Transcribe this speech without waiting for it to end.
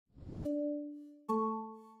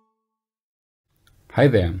Hi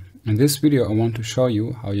there! In this video I want to show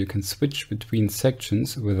you how you can switch between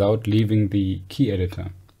sections without leaving the key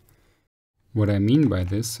editor. What I mean by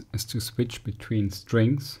this is to switch between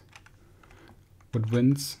strings,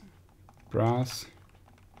 woodwinds, brass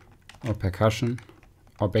or percussion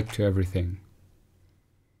or back to everything.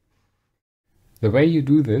 The way you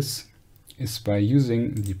do this is by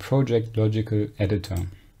using the project logical editor.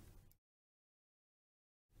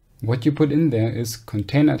 What you put in there is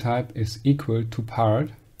container type is equal to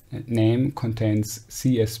part and name contains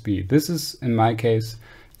CSB. This is, in my case,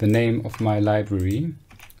 the name of my library.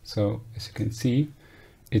 So as you can see,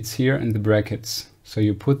 it's here in the brackets. So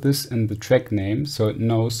you put this in the track name so it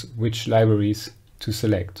knows which libraries to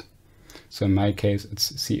select. So in my case,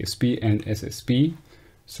 it's CSB and SSB.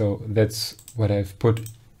 So that's what I've put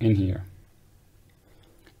in here.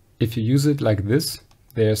 If you use it like this,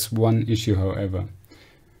 there's one issue, however.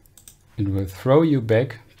 It will throw you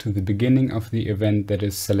back to the beginning of the event that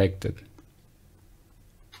is selected.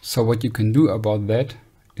 So what you can do about that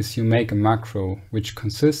is you make a macro which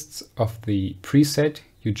consists of the preset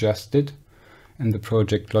you just did in the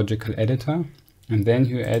project logical editor, and then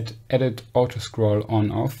you add edit auto scroll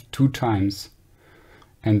on off 2 times,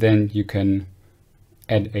 and then you can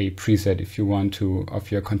add a preset if you want to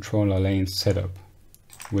of your controller lane setup,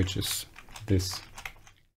 which is this.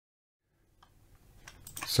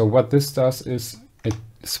 So what this does is it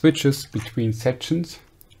switches between sections,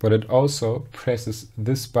 but it also presses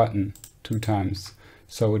this button 2 times.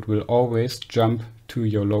 So it will always jump to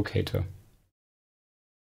your locator.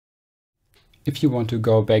 If you want to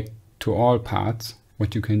go back to all parts,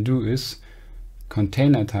 what you can do is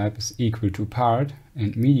container type is equal to part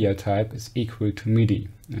and media type is equal to MIDI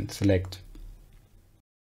and select.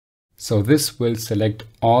 So this will select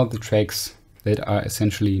all the tracks that are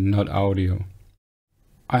essentially not audio.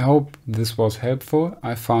 I hope this was helpful.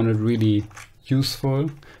 I found it really useful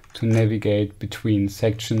to navigate between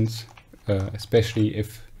sections, especially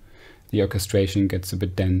if the orchestration gets a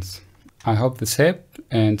bit dense. I hope this helped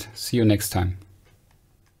and see you next time.